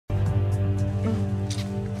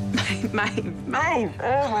Maeve.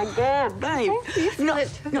 Oh, my God, Maeve. No,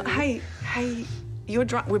 hey, you're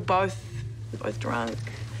drunk. We're both drunk.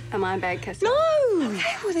 Am I a bad kisser? No!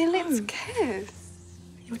 Okay, well then let's kiss.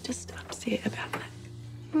 You're just upset about that.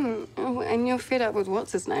 Oh, and you're fed up with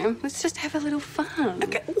what's his name. Let's just have a little fun.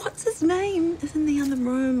 Okay, what's his name is in the other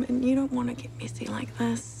room and you don't want to get messy like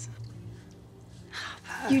this.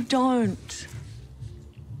 Harper. You don't.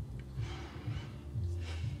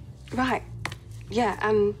 Right. Yeah,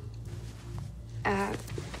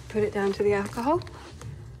 put it down to the alcohol.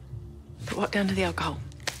 Put what down to the alcohol?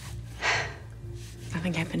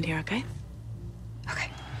 Nothing happened here, okay? Okay.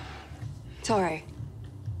 Sorry.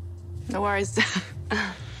 No worries.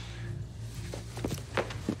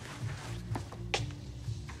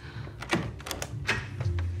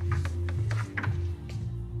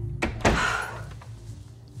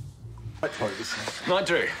 Night,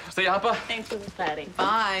 Drew. See you, Harper. Thanks for the party.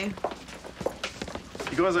 Bye.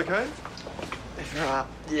 You guys okay? Right.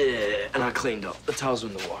 Yeah, and I cleaned up. The towels were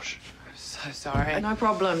in the wash. So sorry. No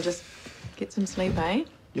problem. Just get some sleep, eh?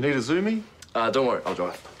 You need a zoomie? Don't worry, I'll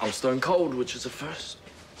drive. I'm stone cold, which is a first.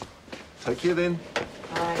 Take care then.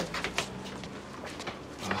 Bye.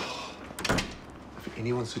 Oh. If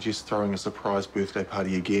anyone suggests throwing a surprise birthday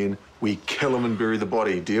party again, we kill him and bury the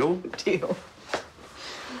body. Deal? Deal.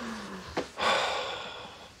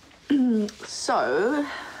 So,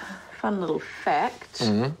 fun little fact.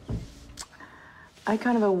 I had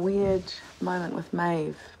kind of a weird moment with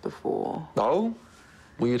Maeve before. Oh?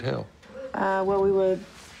 Weird how? Well, we were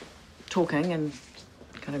talking and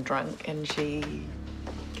kind of drunk, and she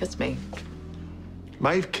kissed me.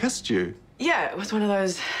 Maeve kissed you? Yeah, it was one of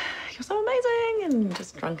those, you're so amazing, and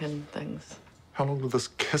just drunken things. How long did this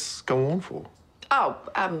kiss go on for? Oh,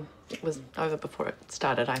 it was over before it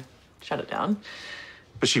started. I shut it down.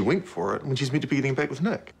 But she went for it when she's meant to be getting back with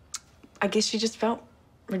Nick. I guess she just felt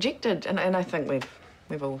rejected, and I think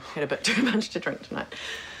we've all had a bit too much to drink tonight.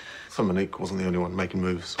 So Monique wasn't the only one making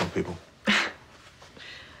moves on people.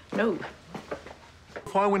 No.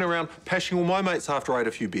 If I went around pashing all my mates after I had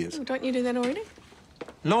a few beers. Oh, don't you do that already?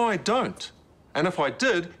 No, I don't. And if I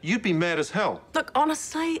did, you'd be mad as hell. Look,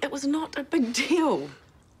 honestly, it was not a big deal.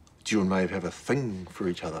 Do you and Maeve have a thing for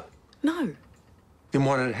each other? No. Then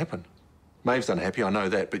why did it happen? Maeve's unhappy, I know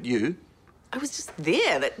that, but you? I was just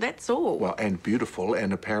there, that's all. Well, and beautiful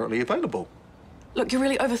and apparently available. Look, you're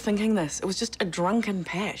really overthinking this. It was just a drunken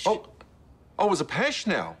pash. Oh, it was a pash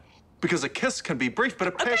now? Because a kiss can be brief, but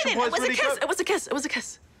a pash implies really good. It was a kiss. It was a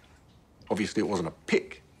kiss. Obviously, it wasn't a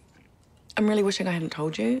peck. I'm really wishing I hadn't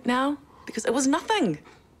told you now, because it was nothing.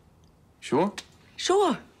 Sure?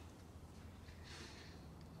 Sure.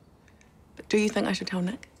 But do you think I should tell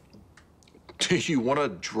Nick? Do you want to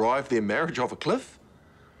drive their marriage off a cliff?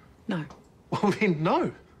 No. Well, then,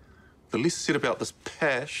 no. The less said about this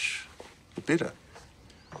pash, the better.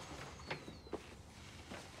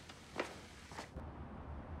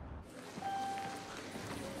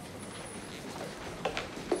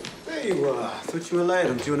 There you are. Thought you were late.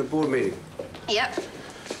 I'm due a board meeting. Yep.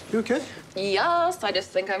 You okay? Yes, I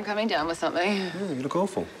just think I'm coming down with something. Yeah, you look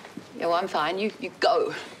awful. Yeah, well, I'm fine. You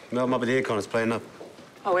go. No, might be the aircon is playing up.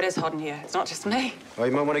 Oh, it is hot in here. It's not just me. Oh,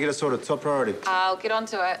 you might want to get it sorted. Top priority. I'll get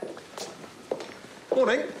onto it.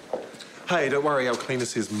 Morning. Hey, don't worry. Our cleaner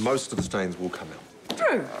says most of the stains will come out.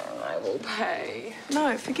 Drew. I will pay.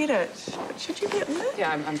 No, forget it. Should you get Nick?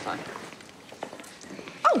 Yeah, I'm fine.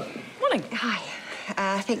 Oh, morning. Hi.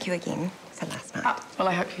 Thank you again for last night. Well,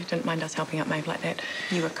 I hope you didn't mind us helping out Maeve like that.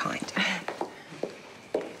 You were kind.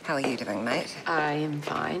 How are you doing, mate? I am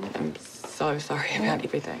fine. I'm so sorry about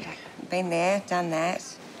everything. Been there, done that.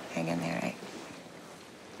 Hang in there, eh?